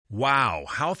Wow,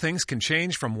 how things can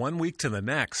change from one week to the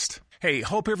next. Hey,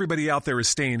 hope everybody out there is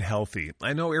staying healthy.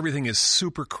 I know everything is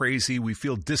super crazy. We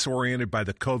feel disoriented by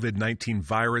the COVID-19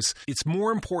 virus. It's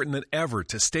more important than ever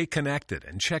to stay connected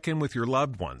and check in with your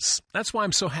loved ones. That's why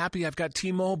I'm so happy I've got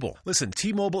T-Mobile. Listen,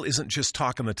 T-Mobile isn't just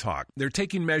talking the talk. They're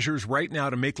taking measures right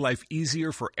now to make life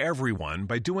easier for everyone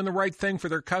by doing the right thing for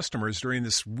their customers during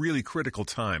this really critical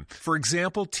time. For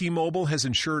example, T-Mobile has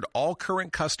ensured all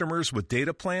current customers with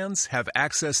data plans have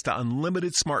access to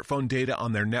unlimited smartphone data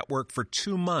on their network for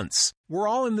 2 months. We're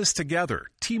all in this together.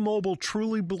 T-Mobile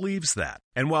truly believes that.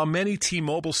 And while many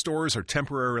T-Mobile stores are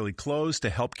temporarily closed to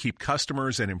help keep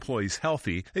customers and employees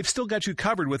healthy, they've still got you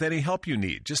covered with any help you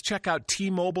need. Just check out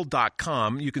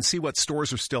T-Mobile.com. You can see what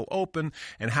stores are still open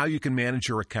and how you can manage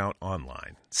your account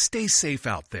online. Stay safe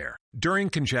out there. During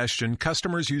congestion,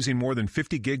 customers using more than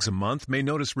 50 gigs a month may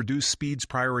notice reduced speeds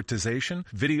prioritization,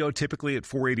 video typically at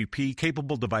 480p,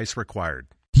 capable device required.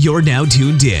 You're now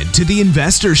tuned in to The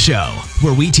Investor Show,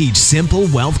 where we teach simple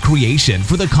wealth creation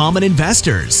for the common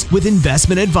investors with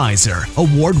investment advisor,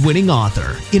 award-winning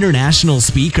author, international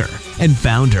speaker, and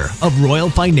founder of Royal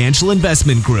Financial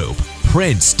Investment Group,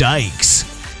 Prince Dykes.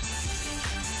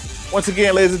 Once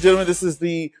again, ladies and gentlemen, this is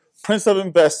the Prince of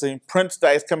Investing, Prince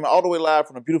Dykes, coming all the way live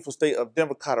from the beautiful state of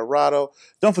Denver, Colorado.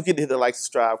 Don't forget to hit the like,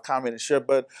 subscribe, comment, and share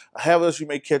button. However you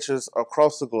may catch us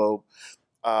across the globe,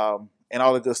 and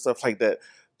all the good stuff like that.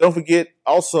 Don't forget,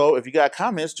 also, if you got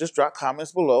comments, just drop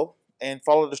comments below and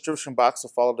follow the description box to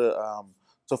follow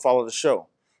the show.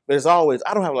 But as always,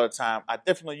 I don't have a lot of time. I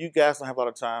definitely know you guys don't have a lot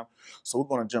of time, so we're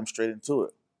going to jump straight into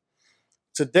it.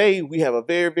 Today, we have a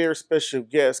very, very special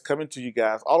guest coming to you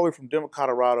guys all the way from Denver,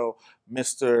 Colorado,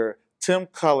 Mr. Tim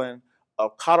Cullen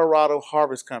of Colorado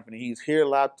Harvest Company. He's here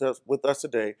live with us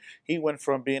today. He went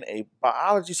from being a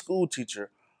biology school teacher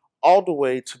all the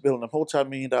way to building a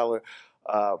multi-million-dollar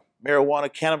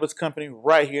marijuana cannabis company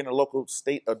right here in the local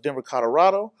state of Denver,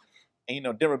 Colorado. And you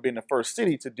know, Denver being the first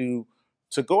city to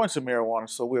go into marijuana.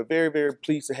 So we're very, very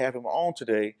pleased to have him on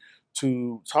today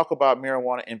to talk about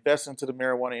marijuana, invest into the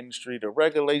marijuana industry, the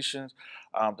regulations,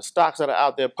 the stocks that are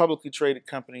out there, publicly traded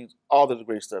companies, all the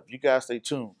great stuff. You guys stay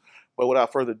tuned. But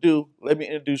without further ado, let me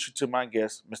introduce you to my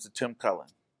guest, Mr. Tim Cullen.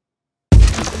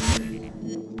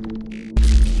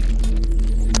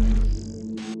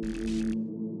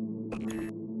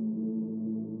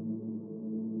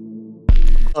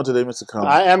 Today, Mr. Cullen.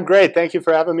 I am great. Thank you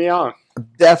for having me on.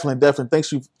 Definitely.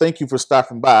 Thank you for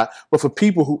stopping by. But for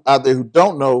people who out there who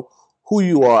don't know who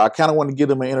you are, I kind of want to give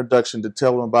them an introduction to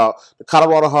tell them about the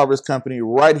Colorado Harvest Company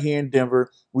right here in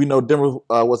Denver. We know Denver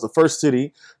was the first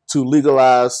city to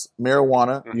legalize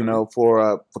marijuana, you know,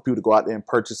 for people to go out there and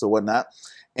purchase or whatnot.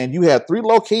 And you have 3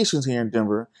 locations here in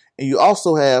Denver, and you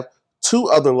also have 2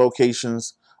 other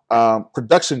locations.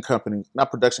 Production companies,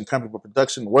 not production company, but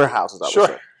production warehouses, I would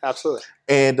say. Absolutely.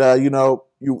 And, you know,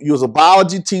 you was a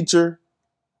biology teacher,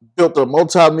 built a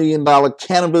multi-million-dollar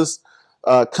cannabis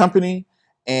company.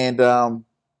 And I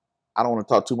don't want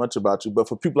to talk too much about you, but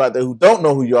for people out there who don't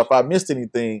know who you are, if I missed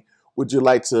anything, would you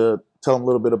like to tell them a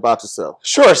little bit about yourself?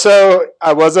 Sure. So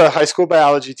I was a high school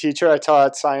biology teacher. I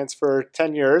taught science for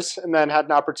 10 years and then had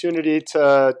an opportunity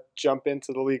to jump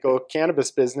into the legal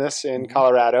cannabis business in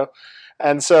Colorado.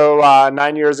 And so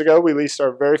 9 years ago, we leased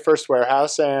our very first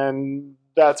warehouse, and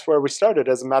that's where we started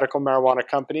as a medical marijuana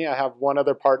company. I have one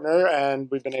other partner, and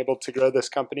we've been able to grow this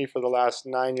company for the last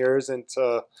 9 years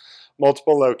into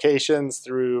multiple locations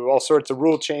through all sorts of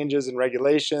rule changes and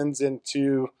regulations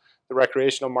into the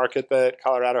recreational market that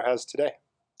Colorado has today.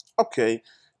 Okay.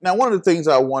 Now, one of the things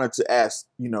I wanted to ask,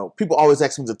 you know, people always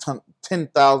ask me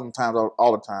 10,000 times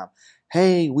all the time,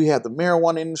 hey, we have the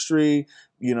marijuana industry,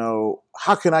 you know,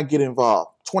 how can I get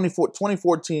involved?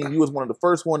 2014, you was one of the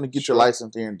first one to get your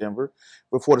license here in Denver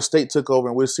before the state took over,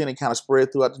 and we're seeing it kind of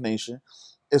spread throughout the nation.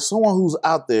 If someone who's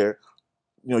out there,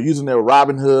 you know, using their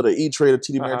Robinhood or E-Trade or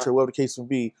TD Ameritrade, whatever the case may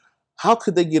be, how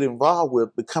could they get involved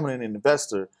with becoming an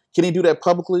investor? Can they do that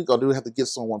publicly, or do they have to get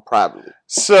someone privately?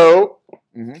 So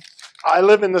I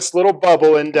live in this little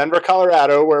bubble in Denver,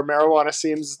 Colorado, where marijuana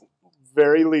seems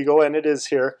very legal, and it is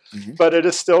here, but it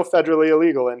is still federally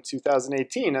illegal in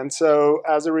 2018. And so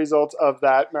as a result of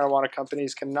that, marijuana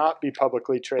companies cannot be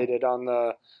publicly traded on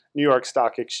the New York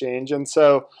Stock Exchange. And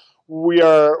so we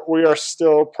are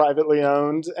still privately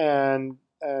owned and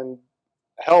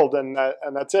held, and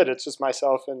that's it. It's just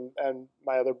myself and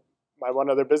my one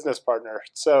other business partner.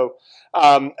 So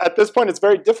at this point, it's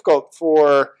very difficult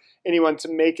for anyone to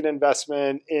make an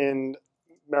investment in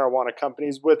marijuana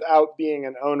companies without being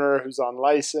an owner who's on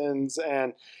license,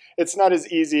 and it's not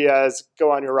as easy as go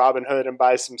on your Robinhood and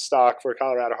buy some stock for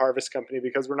Colorado Harvest Company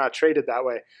because we're not traded that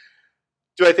way.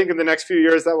 Do I think in the next few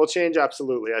years that will change?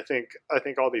 Absolutely. I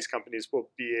think all these companies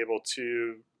will be able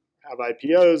to have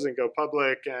IPOs and go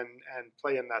public and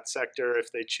play in that sector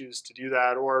if they choose to do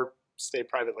that, or stay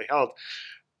privately held.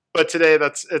 But today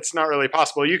it's not really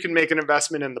possible. You can make an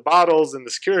investment in the bottles, in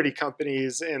the security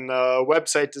companies, in the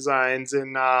website designs,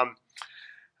 in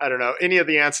I don't know, any of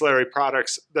the ancillary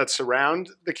products that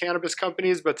surround the cannabis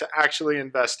companies, but to actually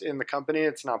invest in the company,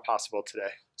 it's not possible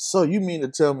today. So you mean to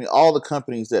tell me all the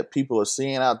companies that people are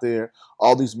seeing out there,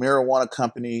 all these marijuana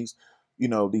companies,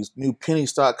 these new penny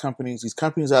stock companies, these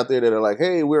companies out there that are like,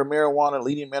 hey, we're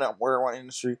leading marijuana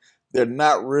industry, they're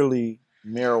not really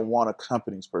marijuana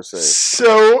companies per se.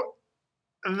 So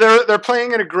they're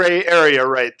playing in a gray area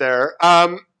right there.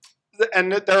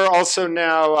 And there are also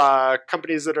now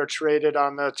companies that are traded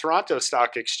on the Toronto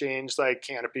Stock Exchange, like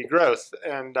Canopy Growth,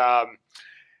 and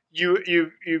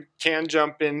you can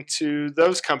jump into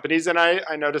those companies. And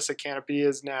I noticed that Canopy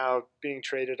is now being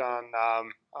traded on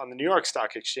the New York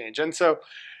Stock Exchange, and so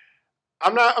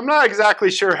I'm not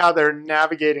exactly sure how they're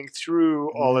navigating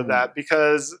through all of that,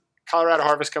 because Colorado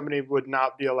Harvest Company would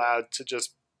not be allowed to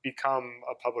just become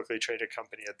a publicly traded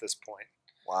company at this point.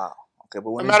 Wow. Okay,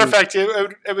 but As a matter of fact,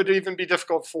 it would even be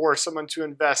difficult for someone to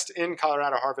invest in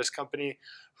Colorado Harvest Company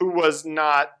who was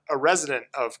not a resident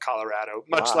of Colorado,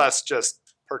 much less just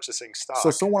purchasing stock. So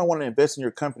someone want to invest in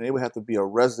your company, they would have to be a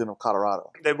resident of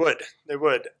Colorado. They would.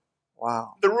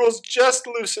 Wow. The rules just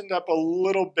loosened up a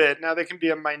little bit. Now they can be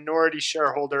a minority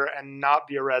shareholder and not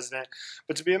be a resident.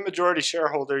 But to be a majority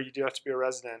shareholder, you do have to be a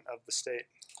resident of the state.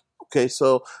 Okay,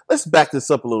 so let's back this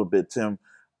up a little bit, Tim.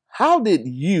 How did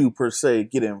you, per se,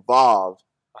 get involved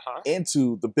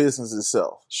into the business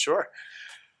itself? Sure.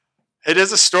 It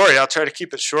is a story. I'll try to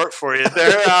keep it short for you.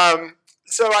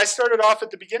 So I started off at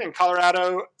the beginning.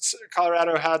 Colorado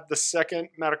had the second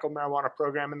medical marijuana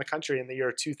program in the country in the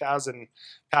year 2000,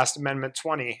 passed Amendment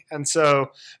 20. And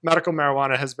so medical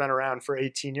marijuana has been around for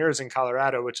 18 years in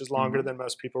Colorado, which is longer than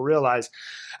most people realize.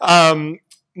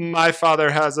 My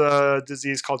father has a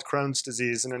disease called Crohn's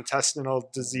disease, an intestinal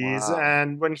disease. Wow.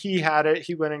 And when he had it,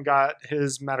 he went and got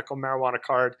his medical marijuana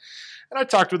card. And I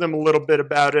talked with him a little bit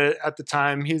about it at the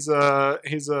time. He's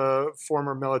a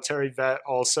former military vet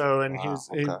also, and he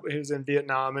was in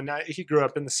Vietnam, and he grew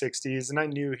up in the 60s, and I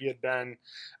knew he had been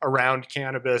around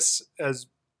cannabis as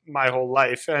my whole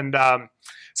life. And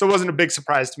so it wasn't a big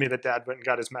surprise to me that Dad went and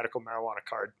got his medical marijuana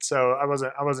card. So I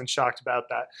wasn't shocked about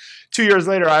that. 2 years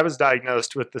later, I was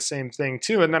diagnosed with the same thing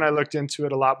too. And then I looked into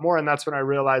it a lot more. And that's when I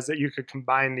realized that you could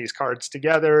combine these cards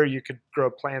together. You could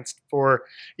grow plants for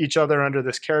each other under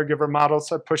this caregiver model.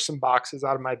 So I pushed some boxes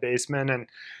out of my basement and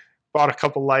bought a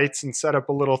couple lights and set up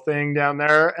a little thing down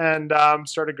there, and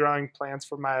started growing plants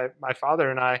for my father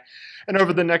and I. And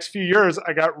over the next few years,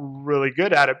 I got really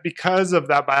good at it because of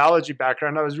that biology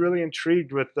background. I was really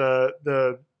intrigued with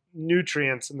the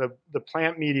nutrients and the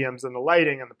plant mediums and the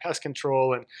lighting and the pest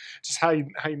control and just how you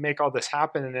make all this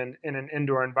happen in an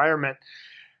indoor environment.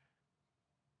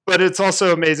 But it's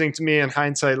also amazing to me in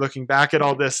hindsight, looking back at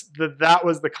all this, that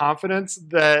was the confidence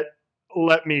that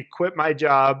let me quit my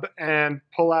job and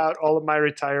pull out all of my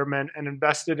retirement and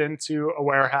invest it into a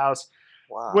warehouse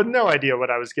with no idea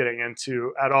what I was getting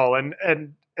into at all. And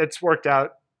it's worked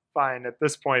out fine at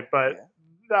this point. But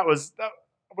that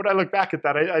when I look back at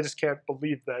that, I just can't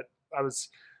believe that I was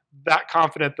that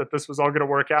confident that this was all going to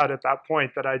work out at that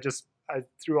point, that I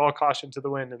threw all caution to the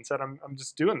wind and said, I'm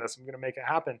just doing this. I'm going to make it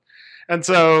happen. And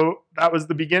so that was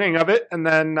the beginning of it. And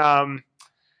then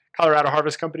Colorado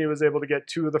Harvest Company was able to get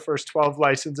 2 of the first 12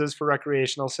 licenses for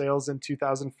recreational sales in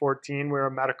 2014. We're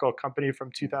a medical company from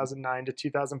 2009 to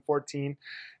 2014.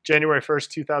 January 1st,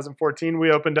 2014, we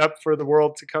opened up for the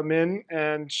world to come in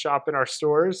and shop in our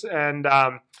stores. And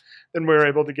then we were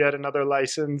able to get another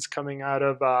license coming out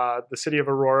of the city of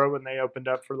Aurora when they opened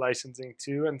up for licensing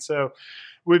too. And so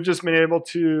we've just been able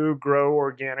to grow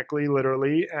organically,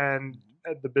 literally, and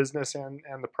the business and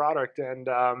the product. And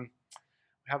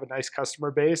have a nice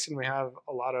customer base, and we have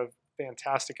a lot of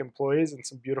fantastic employees and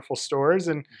some beautiful stores,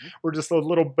 and we're just a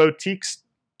little boutique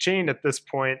chain at this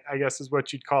point, I guess is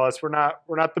what you'd call us. We're not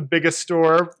the biggest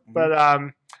store, but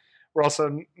we're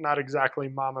also not exactly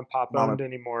mom and pop owned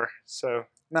anymore. So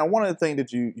now, one of the things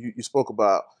that you spoke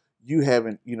about, you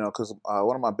haven't, because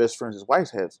one of my best friends, his wife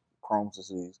has Crohn's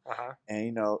disease,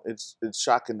 and it's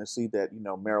shocking to see that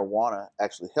marijuana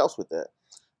actually helps with that.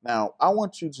 Now, I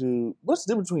want you to, what's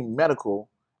the difference between medical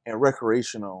and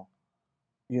recreational?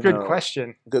 Good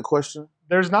question. Good question.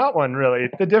 There's not one really.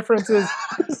 The difference is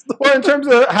Well, in terms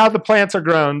of how the plants are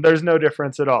grown, there's no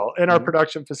difference at all. In our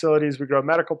production facilities, we grow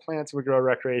medical plants, we grow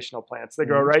recreational plants. They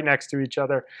grow right next to each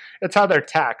other. It's how they're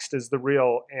taxed is the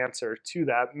real answer to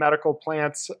that. Medical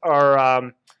plants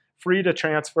are free to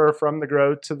transfer from the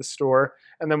grow to the store,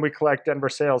 and then we collect Denver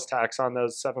sales tax on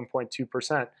those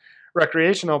 7.2%.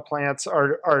 Recreational plants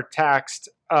are taxed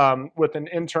with an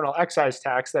internal excise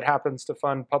tax that happens to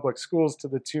fund public schools to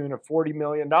the tune of $40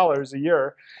 million a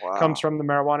year. Wow. Comes from the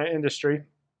marijuana industry.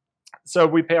 So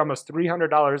we pay almost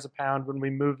 $300 a pound when we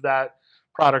move that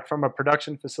product from a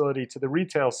production facility to the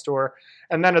retail store.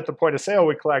 And then at the point of sale,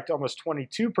 we collect almost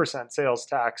 22% sales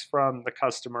tax from the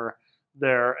customer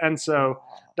there. And so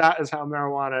that is how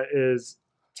marijuana is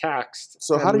taxed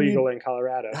and legal in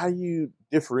Colorado. How do you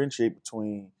differentiate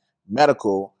between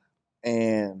medical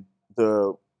and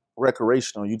the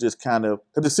recreational? You just kind of,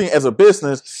 because it seems, as a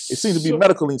business, it seems to be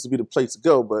medical needs to be the place to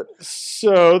go. But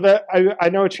so that I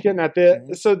know what you're getting at there.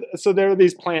 So there are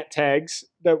these plant tags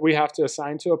that we have to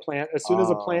assign to a plant. As soon as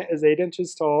a plant is 8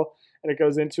 inches tall and it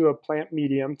goes into a plant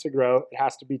medium to grow, it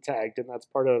has to be tagged, and that's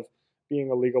part of being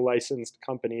a legal licensed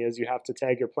company is you have to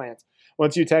tag your plants.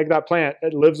 Once you tag that plant,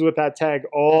 it lives with that tag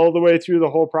all the way through the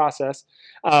whole process.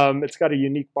 It's got a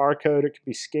unique barcode. It can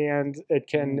be scanned. It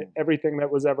can, everything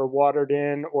that was ever watered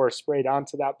in or sprayed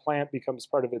onto that plant becomes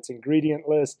part of its ingredient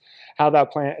list. How that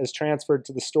plant is transferred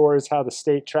to the stores, how the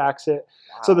state tracks it.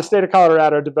 Wow. So the state of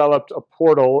Colorado developed a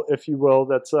portal, if you will,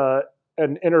 that's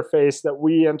an interface that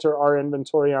we enter our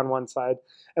inventory on one side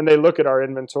and they look at our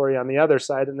inventory on the other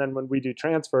side. And then when we do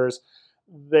transfers,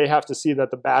 they have to see that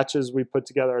the batches we put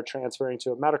together are transferring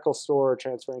to a medical store or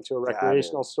transferring to a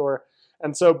recreational store.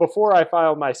 And so before I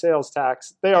file my sales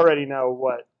tax, they already know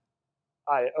what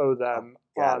I owe them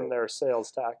on their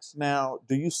sales tax. Now,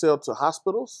 do you sell to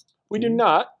hospitals? We do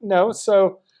not, no.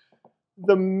 So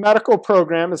the medical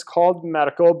program is called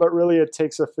medical, but really it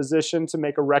takes a physician to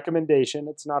make a recommendation.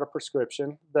 It's not a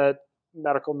prescription that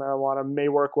medical marijuana may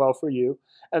work well for you.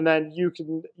 And then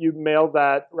you mail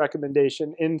that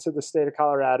recommendation into the state of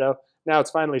Colorado. Now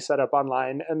it's finally set up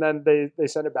online, and then they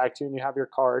send it back to you and you have your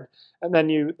card. And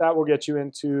then that will get you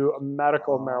into a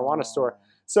medical marijuana store.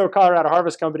 So Colorado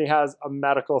Harvest Company has a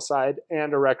medical side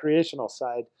and a recreational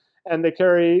side. And they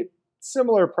carry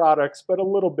similar products, but a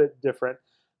little bit different.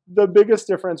 The biggest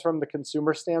difference from the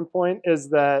consumer standpoint is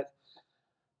that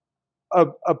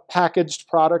a packaged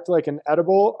product like an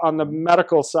edible, on the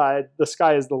medical side, the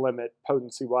sky is the limit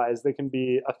potency-wise. They can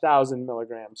be 1,000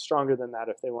 milligrams, stronger than that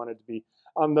if they wanted to be.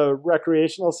 On the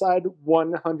recreational side,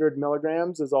 100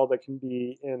 milligrams is all that can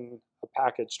be in a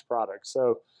packaged product.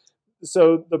 So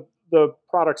the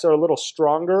products are a little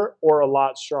stronger or a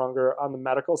lot stronger on the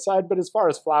medical side, but as far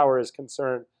as flower is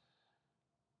concerned,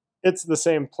 it's the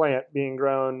same plant being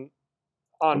grown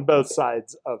on both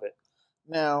sides of it.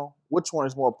 Now, which one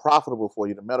is more profitable for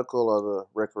you, the medical or the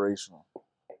recreational?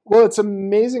 Well, it's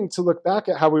amazing to look back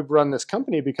at how we've run this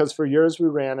company, because for years we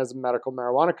ran as a medical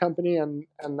marijuana company, and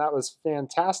that was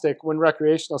fantastic. When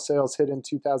recreational sales hit in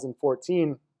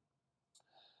 2014,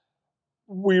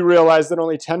 we realized that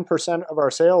only 10% of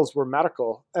our sales were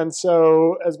medical. And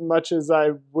so as much as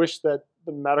I wish that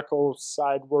the medical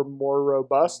side were more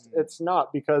robust, it's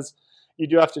not, because you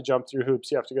do have to jump through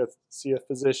hoops. You have to go see a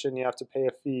physician. You have to pay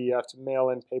a fee. You have to mail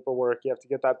in paperwork. You have to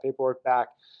get that paperwork back.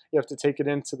 You have to take it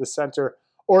into the center.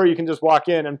 Or you can just walk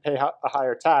in and pay a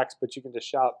higher tax, but you can just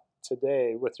shop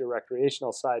today with your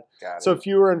recreational side. So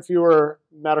fewer and fewer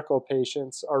medical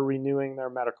patients are renewing their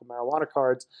medical marijuana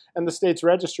cards, and the state's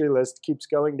registry list keeps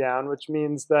going down, which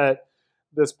means that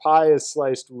this pie is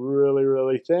sliced really,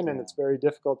 really thin, and it's very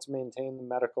difficult to maintain the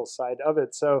medical side of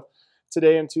it. So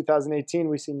today in 2018,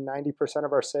 we see 90%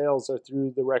 of our sales are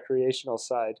through the recreational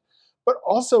side. But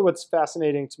also what's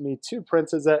fascinating to me too,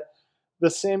 Prince, is that the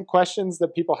same questions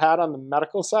that people had on the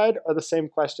medical side are the same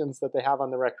questions that they have on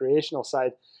the recreational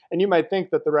side. And you might think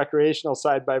that the recreational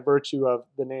side, by virtue of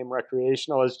the name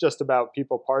recreational, is just about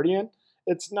people partying.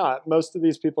 It's not. Most of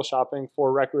these people shopping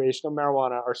for recreational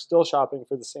marijuana are still shopping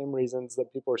for the same reasons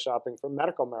that people are shopping for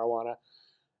medical marijuana.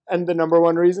 And the number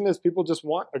one reason is people just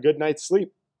want a good night's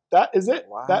sleep. That is it.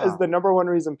 Wow. That is the number one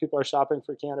reason people are shopping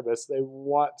for cannabis. They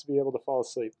want to be able to fall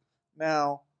asleep.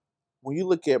 Now, when you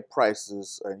look at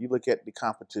prices and you look at the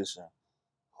competition,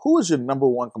 who is your number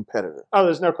one competitor? Oh,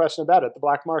 there's no question about it. The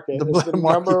black market is the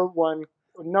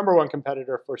number one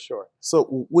competitor for sure.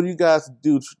 So what do you guys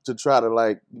do to try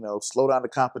to slow down the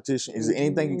competition? Is there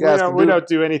anything you guys can do? We don't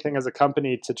do anything as a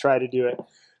company to try to do it.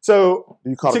 So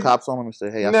do you call the cops on them and say,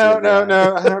 "Hey, no,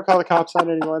 I don't call the cops on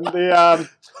anyone."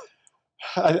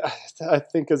 I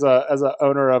think as a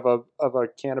owner of a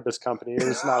cannabis company, you're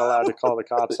just not allowed to call the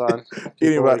cops on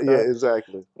anybody. Yeah,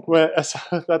 exactly. Well,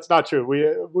 that's not true.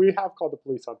 We have called the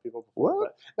police on people before,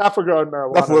 What? but not for growing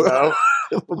marijuana,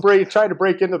 though. We're trying to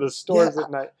break into the stores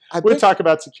at night. We talk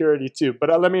about security, too. But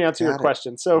let me answer your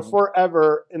question. So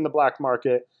forever in the black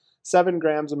market, 7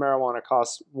 grams of marijuana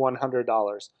costs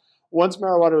 $100. Once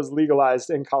marijuana was legalized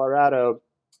in Colorado,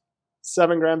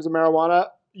 7 grams of marijuana,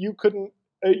 you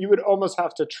would almost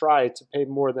have to try to pay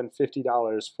more than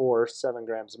 $50 for 7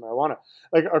 grams of marijuana.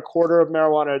 Like a quarter of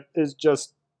marijuana is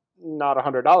just not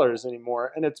 $100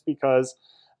 anymore, and it's because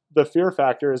the fear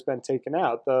factor has been taken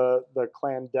out. The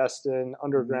clandestine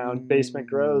underground basement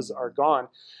grows are gone,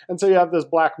 and so you have this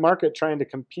black market trying to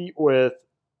compete with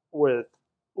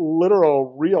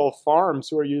literal real farms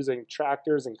who are using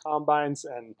tractors and combines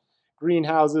and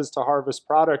greenhouses to harvest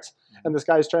products, and this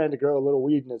guy's trying to grow a little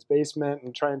weed in his basement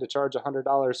and trying to charge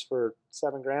 $100 for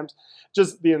 7 grams.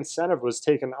 Just the incentive was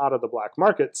taken out of the black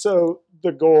market. So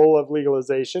the goal of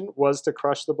legalization was to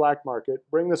crush the black market,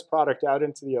 bring this product out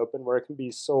into the open where it can be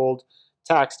sold,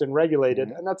 taxed, and regulated,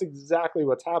 and that's exactly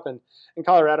what's happened. And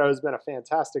Colorado has been a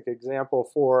fantastic example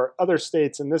for other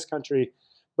states in this country,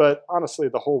 but honestly,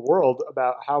 the whole world,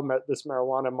 about how this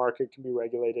marijuana market can be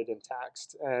regulated and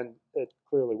taxed, and it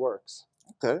clearly works.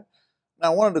 Okay.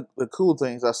 Now, one of the cool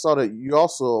things, I saw that you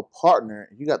also a partner.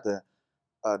 You got the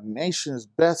nation's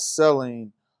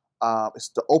best-selling. It's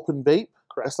the Open Vape.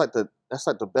 Correct. That's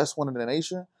like the best one in the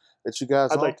nation that you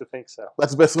guys. I'd like to think so.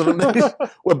 That's the best one in the nation.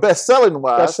 Well, best-selling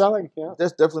wise, best-selling, yeah.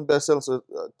 That's definitely best-selling. So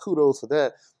kudos for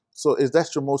that. So is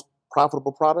that your most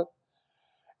profitable product?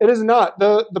 It is not.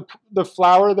 The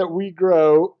flower that we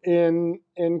grow in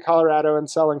Colorado and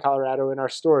sell in Colorado in our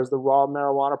stores, the raw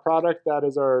marijuana product, that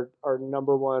is our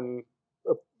number one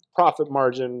profit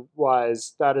margin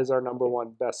wise. That is our number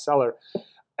one bestseller.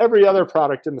 Every other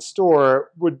product in the store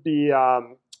would be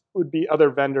other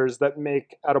vendors that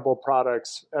make edible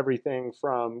products, everything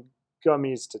from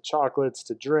gummies to chocolates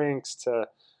to drinks to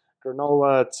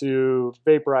granola to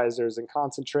vaporizers and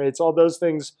concentrates. All those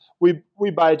things we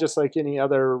buy just like any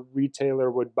other retailer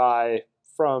would buy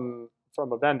from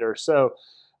a vendor. So,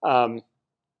 and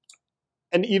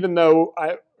even though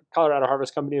Colorado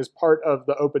Harvest Company is part of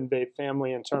the Open Vape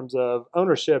family in terms of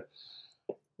ownership,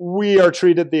 we are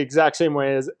treated the exact same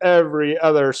way as every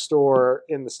other store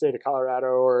in the state of Colorado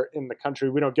or in the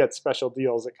country. We don't get special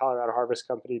deals at Colorado Harvest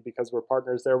Company because we're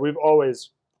partners there. We've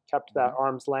always kept that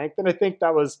arm's length, and I think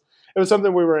it was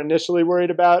something we were initially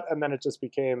worried about, and then it just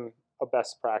became a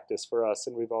best practice for us,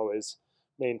 and we've always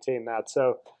maintained that.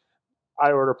 So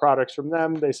I order products from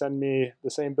them, they send me the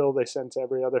same bill they send to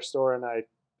every other store, and I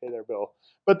pay their bill.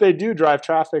 But they do drive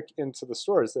traffic into the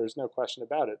stores, there's no question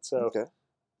about it. So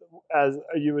as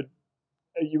you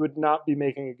would not be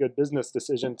making a good business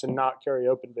decision to not carry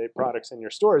Open Vape products in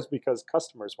your stores because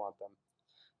customers want them.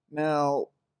 Now,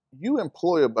 you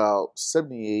employ about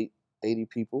 78, 80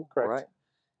 people, correct? Right?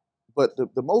 But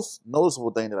the most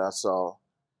noticeable thing that I saw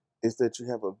is that you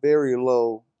have a very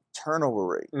low turnover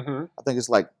rate. Mm-hmm. I think it's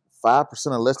like 5%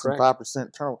 or less correct. than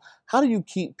 5% turnover. How do you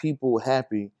keep people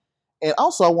happy? And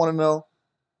also, I want to know,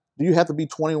 do you have to be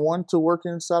 21 to work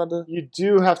inside of the? You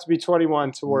do have to be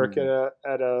 21 to work in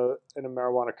a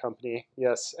marijuana company,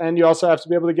 yes. And you also have to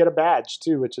be able to get a badge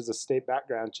too, which is a state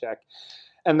background check.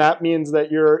 And that means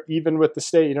that you're even with the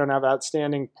state. You don't have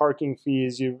outstanding parking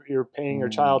fees. You're paying your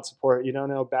child support. You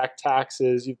don't owe back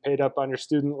taxes. You've paid up on your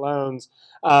student loans.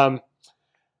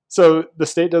 So the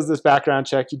state does this background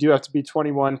check. You do have to be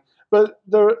 21. But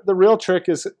the real trick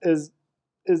is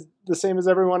the same as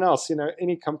everyone else. You know,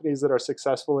 any companies that are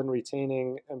successful in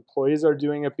retaining employees are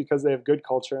doing it because they have good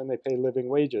culture and they pay living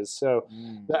wages. So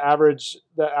the average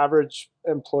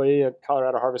employee at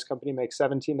Colorado Harvest Company makes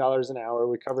 $17 an hour.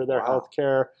 We cover their health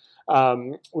care.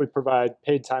 We provide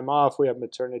paid time off. We have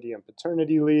maternity and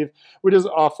paternity leave. We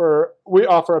offer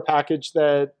a package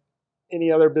that any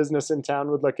other business in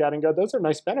town would look at and go, those are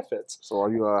nice benefits. So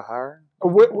are you hiring?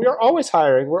 We are always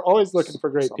hiring. We're always looking for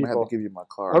great people. I'm going to have to give you my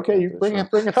card. Okay, you bring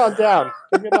it on down.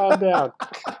 Bring it on down.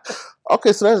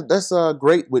 Okay, so that's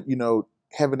great with,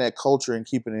 having that culture and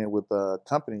keeping it with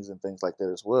companies and things like that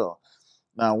as well.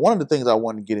 Now, one of the things I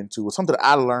wanted to get into was something that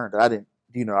I learned that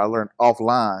I learned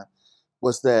offline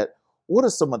was that what are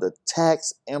some of the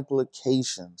tax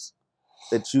implications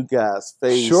that you guys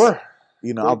face? Sure.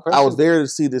 I was there to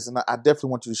see this, and I definitely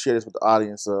want you to share this with the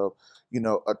audience of,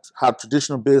 how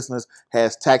traditional business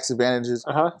has tax advantages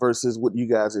versus what you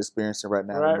guys are experiencing right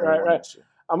now. Right.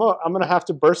 I'm going to have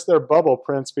to burst their bubble,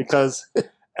 Prince, because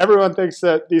everyone thinks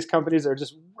that these companies are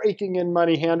just raking in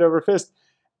money hand over fist,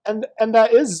 and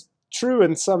that is true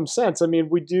in some sense. I mean,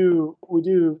 we do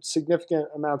significant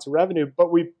amounts of revenue,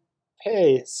 but we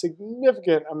pay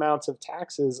significant amounts of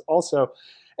taxes also.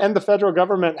 And the federal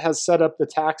government has set up the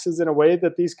taxes in a way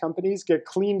that these companies get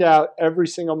cleaned out every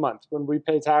single month. When we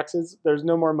pay taxes, there's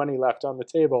no more money left on the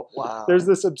table. Wow. There's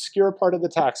this obscure part of the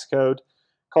tax code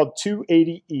called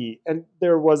 280E. And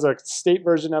there was a state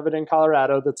version of it in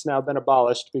Colorado that's now been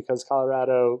abolished because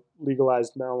Colorado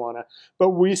legalized marijuana.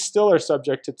 But we still are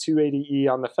subject to 280E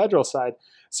on the federal side.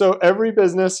 So every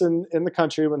business in the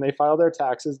country, when they file their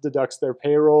taxes, deducts their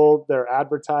payroll, their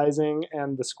advertising,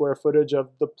 and the square footage of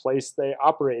the place they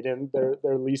operate in,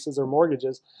 their leases or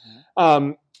mortgages.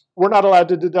 We're not allowed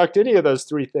to deduct any of those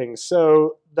three things.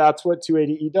 So that's what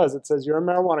 280E does. It says you're a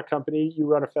marijuana company, you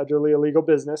run a federally illegal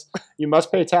business, you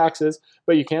must pay taxes,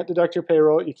 but you can't deduct your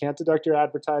payroll, you can't deduct your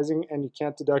advertising, and you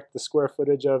can't deduct the square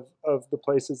footage of the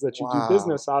places that you do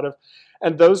business out of.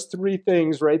 And those three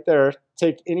things right there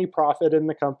take any profit in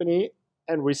the company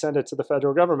and we send it to the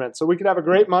federal government. So we could have a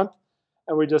great month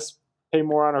and we just pay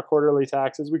more on our quarterly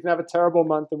taxes. We can have a terrible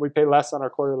month and we pay less on our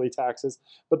quarterly taxes.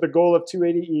 But the goal of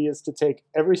 280E is to take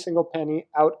every single penny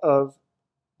out of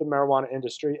the marijuana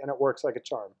industry, and it works like a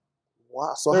charm.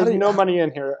 Wow! So there's no money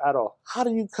in here at all. How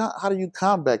do you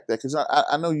combat that? Because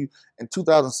I know you in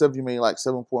 2007 you made like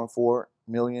 7.4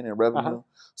 million in revenue.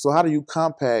 So how do you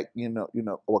combat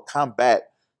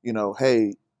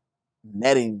hey,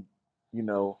 netting,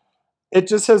 It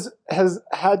just has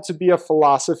had to be a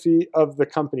philosophy of the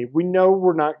company. We know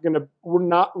we're not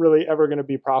really ever going to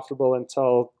be profitable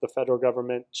until the federal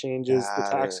government changes the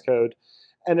tax code,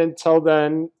 and until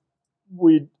then,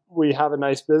 we have a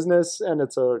nice business and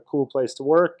it's a cool place to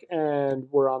work, and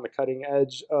we're on the cutting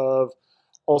edge of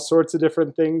all sorts of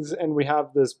different things, and we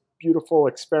have this beautiful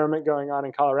experiment going on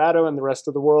in Colorado, and the rest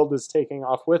of the world is taking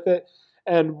off with it,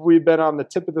 and we've been on the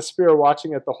tip of the spear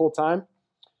watching it the whole time.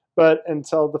 But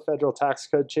until the federal tax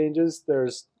code changes,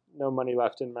 there's no money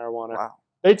left in marijuana. Wow.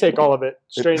 They take all of it,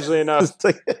 strangely enough.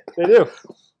 They do.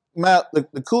 Now, the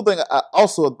cool thing,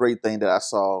 also a great thing that I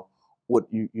saw, what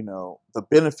the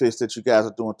benefits that you guys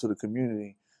are doing to the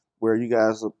community, where you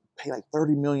guys pay like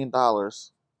 $30 million,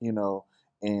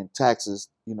 in taxes,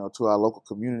 to our local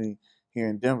community here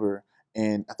in Denver.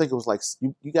 And I think it was like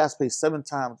you guys pay 7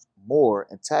 times more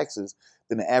in taxes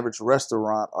than the average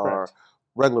restaurant or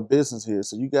regular business here.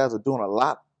 So you guys are doing a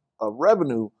lot of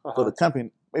revenue for the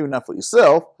company, maybe not for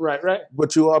yourself, right,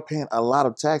 but you are paying a lot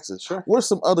of taxes. Sure. What are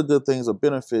some other good things or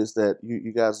benefits that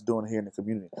you guys are doing here in the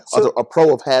community? So, a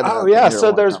pro of having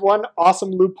so there's one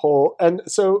awesome loophole. And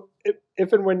so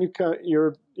if and when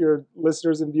your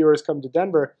listeners and viewers come to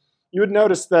Denver, you would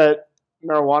notice that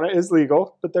marijuana is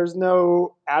legal, but there's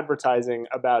no advertising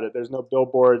about it. There's no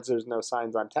billboards. There's no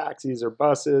signs on taxis or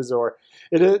buses, or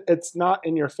it's not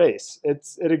in your face. It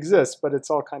exists, but it's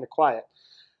all kind of quiet.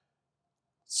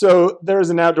 So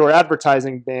there's an outdoor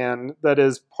advertising ban that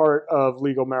is part of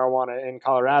legal marijuana in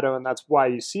Colorado, and that's why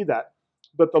you see that.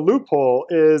 But the loophole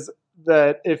is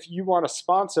that if you want to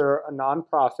sponsor a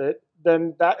nonprofit,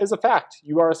 then that is a fact.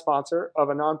 You are a sponsor of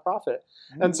a nonprofit.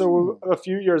 And so a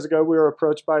few years ago, we were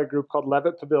approached by a group called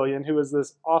Levitt Pavilion, who is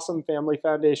this awesome family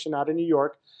foundation out of New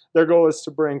York. Their goal is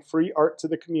to bring free art to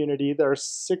the community. There are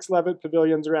 6 Levitt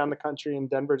Pavilions around the country, and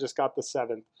Denver just got the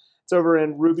 7th. It's over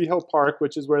in Ruby Hill Park,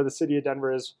 which is where the city of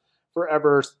Denver is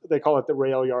forever. They call it the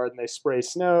rail yard, and they spray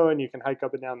snow, and you can hike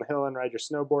up and down the hill and ride your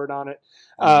snowboard on it.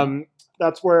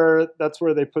 That's where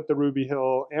they put the Ruby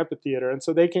Hill Amphitheater. And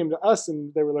so they came to us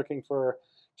and they were looking for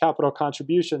capital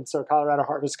contribution. So Colorado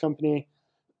Harvest Company,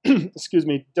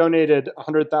 donated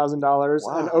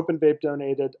 $100,000 and Open Vape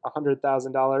donated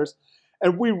 $100,000.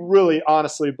 And we really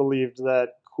honestly believed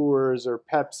that Coors or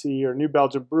Pepsi or New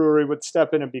Belgium Brewery would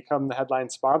step in and become the headline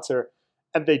sponsor,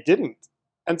 and they didn't.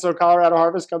 And so Colorado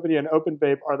Harvest Company and Open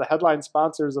Vape are the headline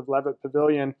sponsors of Levitt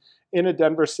Pavilion in a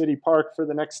Denver city park for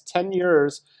the next 10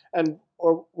 years. And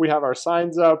we have our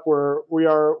signs up where we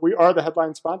are the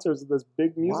headline sponsors of this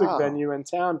big music venue in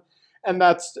town. And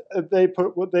they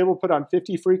will put on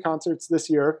 50 free concerts this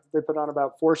year. They put on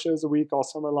about 4 shows a week all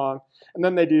summer long. And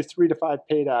then they do 3 to 5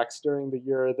 paid acts during the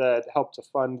year that help to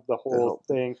fund the whole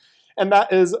thing. And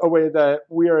that is a way that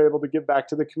we are able to give back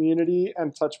to the community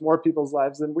and touch more people's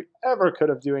lives than we ever could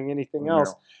have doing anything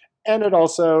else. And it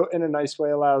also, in a nice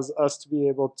way, allows us to be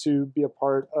able to be a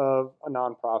part of a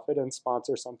nonprofit and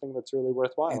sponsor something that's really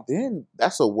worthwhile. And then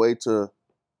that's a way to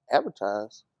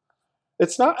advertise.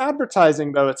 It's not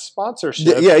advertising, though. It's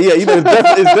sponsorship. Yeah. It's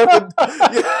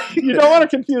definitely You don't want to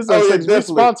confuse those things. We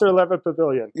sponsor Levitt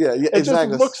Pavilion. Yeah, It just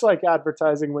looks like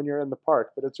advertising when you're in the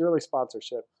park, but it's really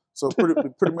sponsorship. So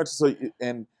pretty much. So,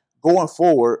 and going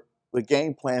forward, the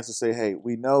game plans to say, hey,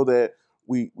 we know that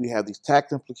we have these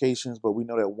tax implications, but we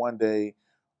know that one day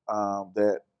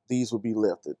that these will be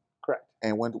lifted. Correct.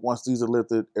 And once these are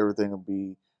lifted, everything will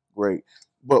be great.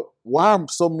 But why are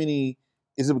so many?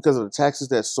 Is it because of the taxes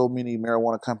that so many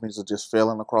marijuana companies are just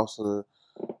failing across the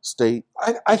state?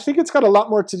 I think it's got a lot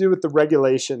more to do with the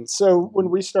regulations. So when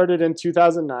we started in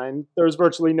 2009, there was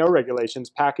virtually no regulations.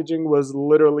 Packaging was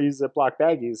literally Ziploc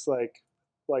baggies, like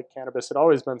cannabis had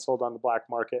always been sold on the black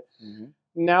market. Mm-hmm.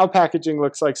 Now packaging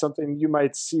looks like something you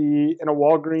might see in a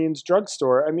Walgreens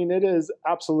drugstore. I mean, it is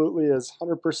absolutely as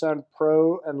 100%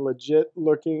 pro and legit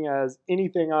looking as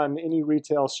anything on any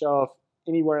retail shelf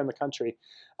anywhere in the country.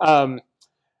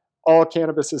 All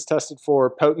cannabis is tested for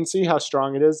potency, how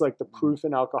strong it is, like the proof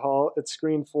in alcohol. It's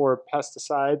screened for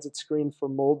pesticides. It's screened for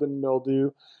mold and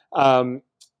mildew.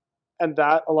 And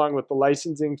that, along with the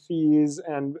licensing fees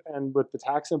and with the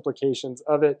tax implications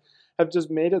of it, have just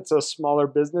made it so smaller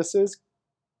businesses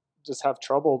just have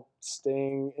trouble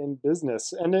staying in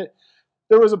business. And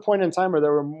there was a point in time where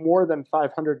there were more than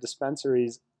 500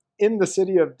 dispensaries in the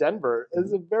city of Denver.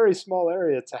 It's a very small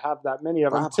area to have that many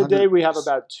of them. Today we have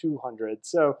about 200.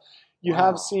 So you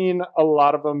have seen a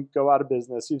lot of them go out of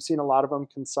business. You've seen a lot of them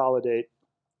consolidate.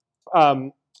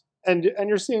 And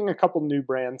you're seeing a couple new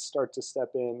brands start to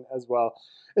step in as well.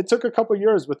 It took a couple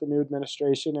years with the new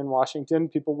administration in Washington.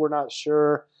 People were not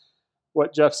sure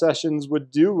what Jeff Sessions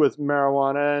would do with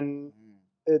marijuana, and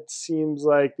it seems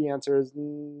like the answer is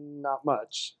not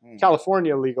much.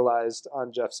 California legalized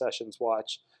on Jeff Sessions'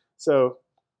 watch. So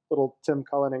little Tim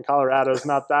Cullen in Colorado is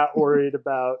not that worried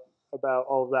about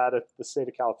all of that if the state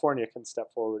of California can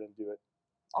step forward and do it.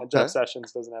 And Jeff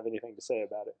Sessions doesn't have anything to say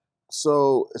about it.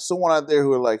 So someone out there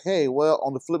who are like, hey, well,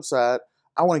 on the flip side,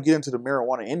 I want to get into the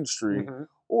marijuana industry. Mm-hmm.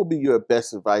 What would be your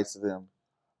best advice to them?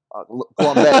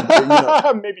 Going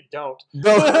back, maybe don't.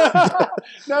 No.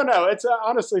 It's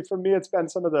honestly, for me, it's been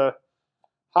some of the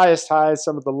highest highs,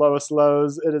 some of the lowest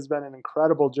lows. It has been an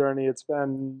incredible journey. It's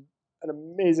been an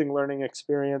amazing learning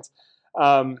experience.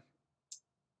 I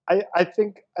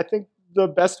think the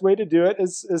best way to do it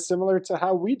is similar to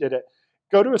how we did it.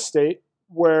 Go to a state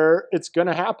where it's going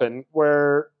to happen,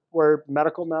 where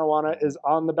medical marijuana is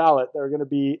on the ballot. There are going to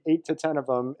be 8 to 10 of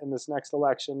them in this next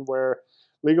election where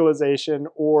legalization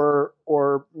or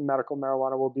medical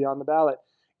marijuana will be on the ballot.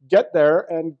 Get there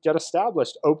and get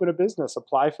established. Open a business.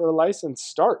 Apply for a license.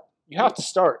 Start. You have to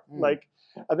start. Like,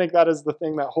 I think that is the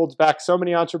thing that holds back so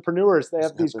many entrepreneurs. They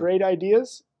have these great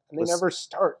ideas and they never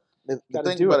start. The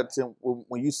thing about it, Tim,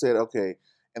 when you said, okay,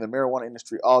 in the marijuana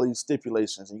industry, all these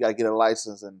stipulations, and you got to get a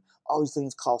license, and all these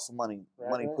things cost some money,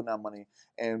 putting out money.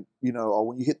 And, or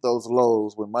when you hit those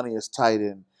lows, when money is tight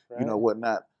and,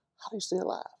 whatnot, how do you stay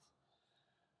alive?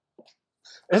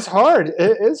 It's hard.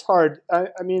 It is hard. I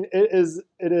mean, it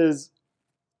is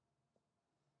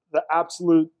the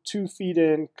absolute 2 feet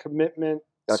in commitment.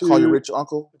 Gotta call your rich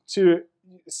uncle? To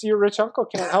see, your rich uncle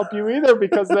can't help you either,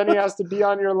 because then he has to be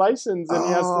on your license and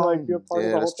he has to be a part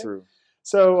of the whole thing. True.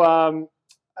 So,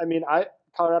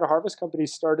 Colorado Harvest Company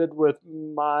started with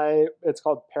it's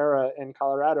called PARA in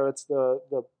Colorado. It's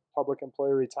the public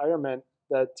employee retirement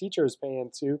that teachers pay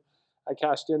into. I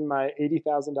cashed in my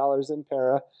 $80,000 in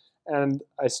PARA, and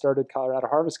I started Colorado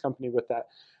Harvest Company with that.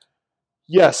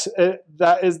 Yes,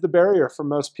 that is the barrier for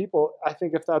most people. I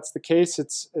think if that's the case,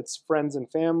 it's friends and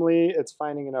family. It's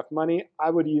finding enough money.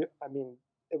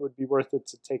 It would be worth it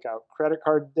to take out credit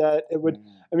card debt. It would.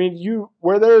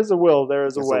 Where there is a will, there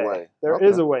is a way. There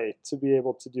is a way to be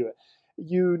able to do it.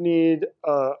 You need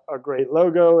a great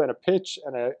logo and a pitch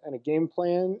and a game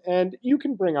plan, and you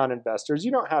can bring on investors.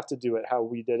 You don't have to do it how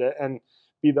we did it and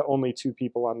be the only 2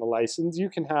 people on the license. You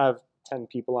can have 10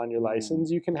 people on your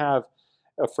license. You can have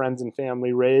a friends and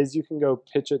family raise. You can go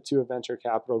pitch it to a venture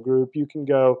capital group. You can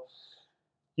go.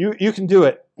 You can do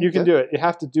it. You can do it. You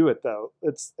have to do it, though.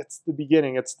 It's the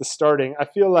beginning. It's the starting. I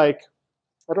feel like,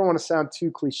 I don't want to sound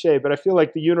too cliche, but I feel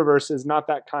like the universe is not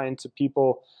that kind to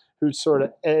people who sort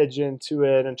of edge into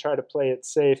it and try to play it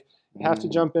safe. You have to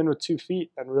jump in with 2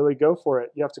 feet and really go for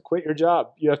it. You have to quit your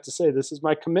job. You have to say, this is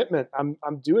my commitment. I'm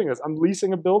doing this. I'm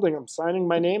leasing a building. I'm signing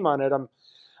my name on it.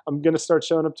 I'm going to start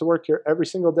showing up to work here every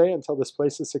single day until this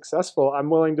place is successful. I'm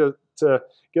willing to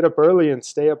get up early and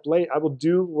stay up late. I will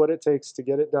do what it takes to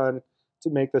get it done to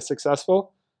make this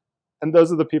successful. And those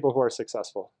are the people who are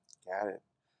successful. Got it.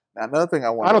 Now, another thing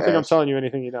I don't think I'm telling you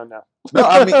anything you don't know. No,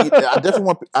 I definitely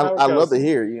want. I love to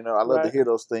hear. I love to hear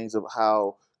those things of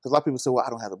how. Because a lot of people say, "Well, I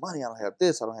don't have the money. I don't have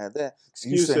this. I don't have that."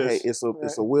 Excuses. You say, "Hey, it's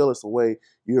a will. It's a way.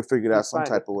 You'll figure it out some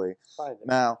type of way."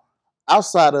 Now,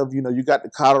 outside of you got the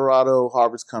Colorado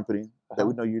Harvest Company that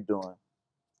we know you're doing.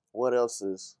 What else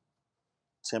is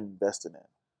Tim invested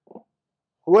in?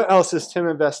 What else is Tim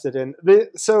invested in?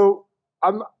 So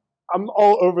I'm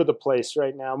all over the place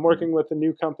right now. I'm working with a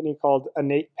new company called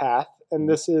Innate Path. And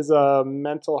this is a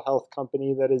mental health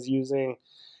company that is using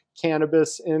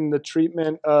cannabis in the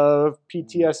treatment of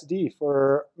PTSD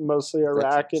for mostly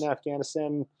Iraq and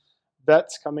Afghanistan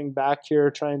vets coming back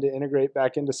here, trying to integrate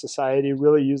back into society,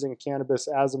 really using cannabis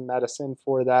as a medicine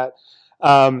for that.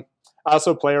 I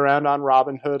also play around on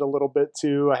Robinhood a little bit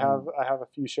too. I have a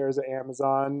few shares of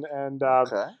Amazon, and I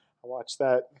watch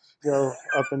that go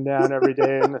up and down every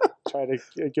day, and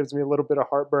it gives me a little bit of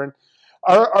heartburn.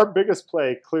 Our biggest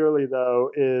play, clearly, though,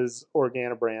 is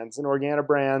Organobrands. And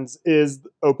Organobrands is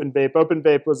Open Vape. Open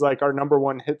Vape was like our number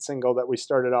one hit single that we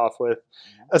started off with.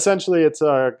 Essentially, it's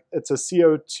a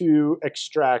CO2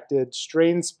 extracted,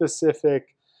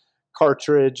 strain-specific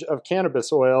cartridge of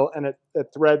cannabis oil, and it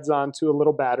threads onto a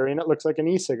little battery, and it looks like an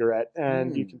e-cigarette.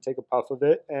 And you can take a puff of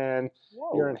it, and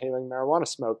you're inhaling marijuana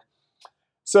smoke.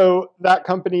 So that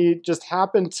company just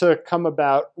happened to come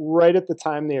about right at the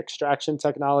time the extraction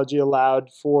technology allowed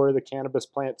for the cannabis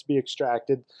plant to be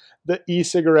extracted. The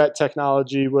e-cigarette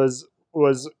technology was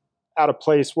at a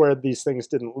place where these things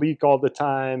didn't leak all the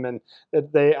time, and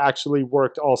that they actually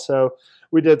worked also.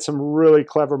 We did some really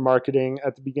clever marketing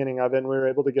at the beginning of it, and we were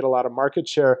able to get a lot of market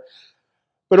share.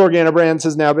 But Organobrands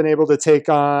has now been able to take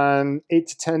on 8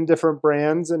 to 10 different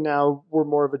brands, and now we're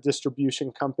more of a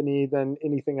distribution company than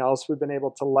anything else. We've been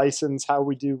able to license how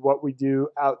we do what we do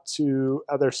out to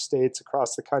other states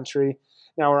across the country.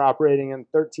 Now we're operating in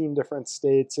 13 different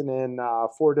states and in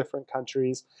 4 different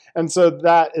countries. And so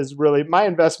that is really, my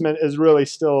investment is really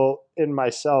still in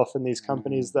myself and these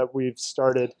companies that we've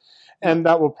started. And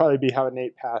that will probably be how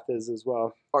Innate Path is as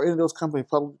well. Are any of those companies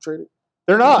publicly traded?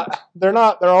 They're not.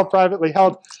 They're all privately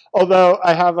held. Although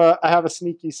I have a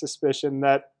sneaky suspicion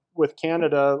that with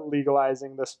Canada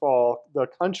legalizing this fall, the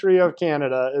country of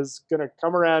Canada is going to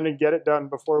come around and get it done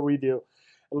before we do.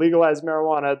 Legalize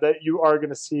marijuana. That you are going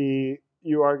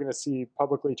to see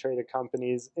publicly traded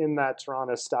companies in that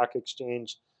Toronto Stock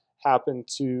Exchange happen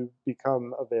to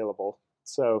become available.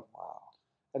 So,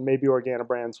 and maybe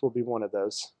Organobrands will be one of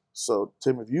those. So,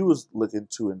 Tim, if you was looking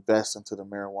to invest into the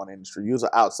marijuana industry, you was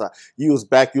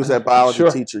that biology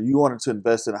teacher, you wanted to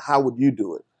invest in it, how would you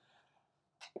do it?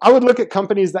 I would look at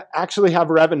companies that actually have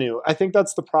revenue. I think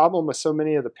that's the problem with so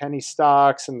many of the penny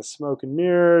stocks and the smoke and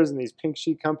mirrors and these pink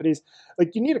sheet companies.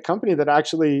 Like, you need a company that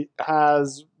actually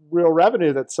has real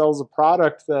revenue, that sells a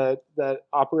product that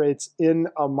operates in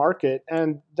a market.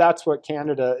 And that's what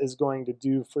Canada is going to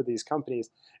do for these companies.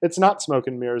 It's not smoke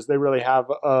and mirrors. They really have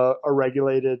a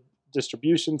regulated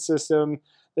distribution system.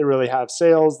 They really have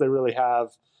sales. They really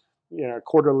have,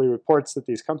 quarterly reports that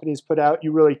these companies put out.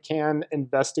 You really can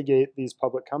investigate these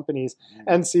public companies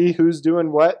and see who's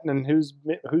doing what and who's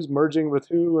merging with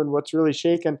who and what's really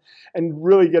shaking, and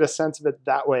really get a sense of it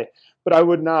that way. But I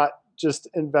would not just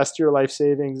invest your life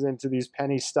savings into these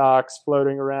penny stocks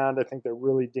floating around. I think they're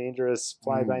really dangerous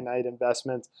fly-by-night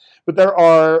investments. But there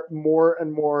are more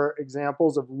and more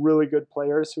examples of really good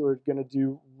players who are going to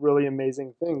do really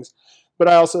amazing things. But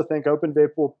I also think Open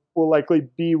Vape will likely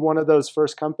be one of those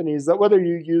first companies that, whether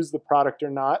you use the product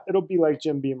or not, it'll be like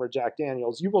Jim Beam or Jack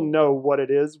Daniels. You will know what it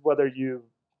is, whether you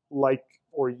like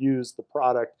or use the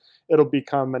product. It'll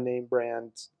become a name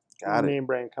brand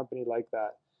company like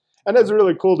that. And it's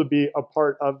really cool to be a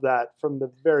part of that from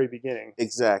the very beginning.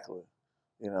 Exactly.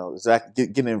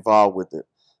 Getting involved with it.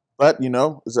 But,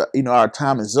 our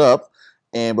time is up.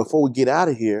 And before we get out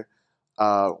of here,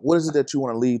 what is it that you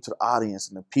want to leave to the audience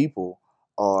and the people,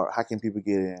 or how can people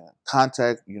get in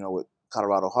contact, with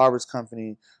Colorado Harvest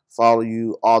Company, follow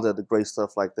you, all the great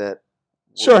stuff like that?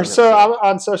 Sure. So I'm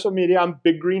on social media. I'm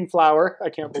Big Green Flower. I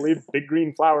can't believe Big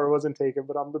Green Flower wasn't taken,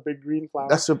 but I'm the Big Green Flower.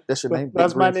 That's your name?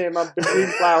 That's my name. I'm Big Green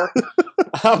Flower.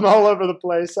 I'm all over the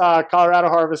place. Colorado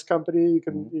Harvest Company.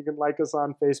 You can like us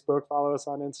on Facebook, follow us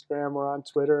on Instagram. We're on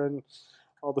Twitter and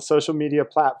all the social media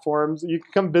platforms. You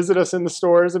can come visit us in the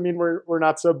stores. I mean, we're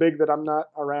not so big that I'm not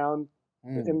around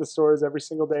in the stores every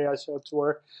single day I show up to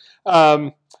work.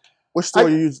 Which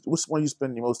one you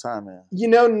spend your most time in?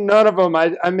 None of them.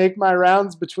 I make my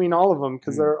rounds between all of them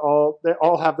because they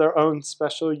all have their own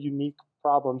special, unique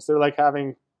problems. They're like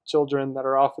having children that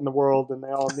are off in the world, and they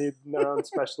all need their own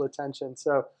special attention.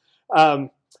 So, come.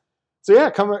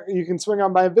 You can swing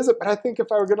on by and visit. But I think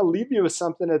if I were going to leave you with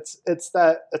something, it's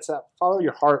that follow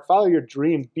your heart, follow your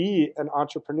dream, be an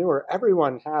entrepreneur.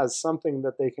 Everyone has something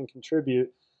that they can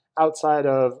contribute outside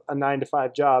of a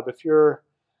 9-to-5 job.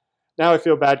 Now I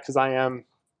feel bad because I am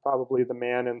probably the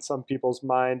man in some people's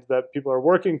mind that people are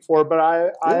working for, but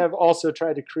I have also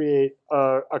tried to create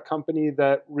a company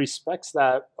that respects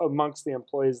that amongst the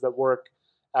employees that work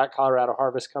at Colorado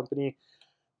Harvest Company.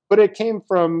 But it came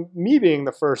from me being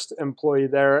the first employee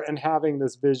there and having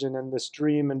this vision and this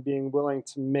dream and being willing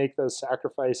to make those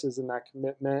sacrifices and that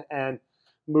commitment and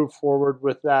move forward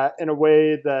with that in a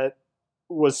way that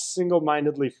was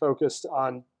single-mindedly focused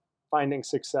on finding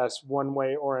success one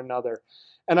way or another.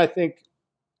 And I think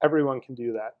everyone can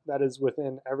do that. That is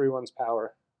within everyone's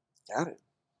power. Got it.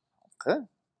 Okay.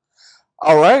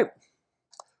 All right.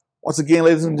 Once again,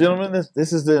 ladies and gentlemen,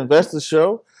 this is the Investor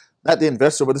Show. Not the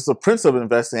Investor, but this is the Prince of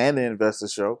Investing and the Investor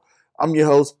Show. I'm your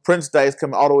host, Prince Dice,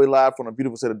 coming all the way live from the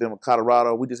beautiful state of Denver,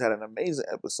 Colorado. We just had an amazing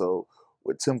episode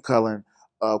with Tim Cullen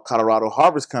of Colorado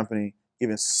Harvest Company,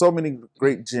 giving so many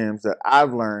great gems that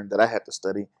I've learned that I had to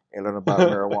study and learn about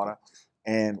marijuana.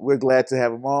 And we're glad to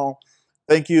have him on.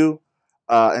 Thank you.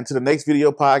 And to the next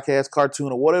video, podcast,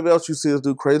 cartoon, or whatever else you see us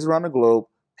do crazy around the globe.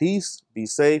 Peace, be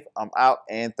safe. I'm out,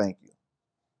 and thank you.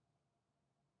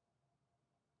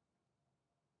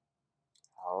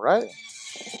 All right.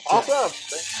 Awesome.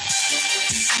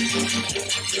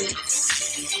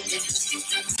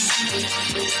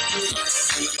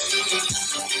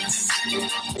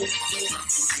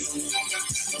 Thanks.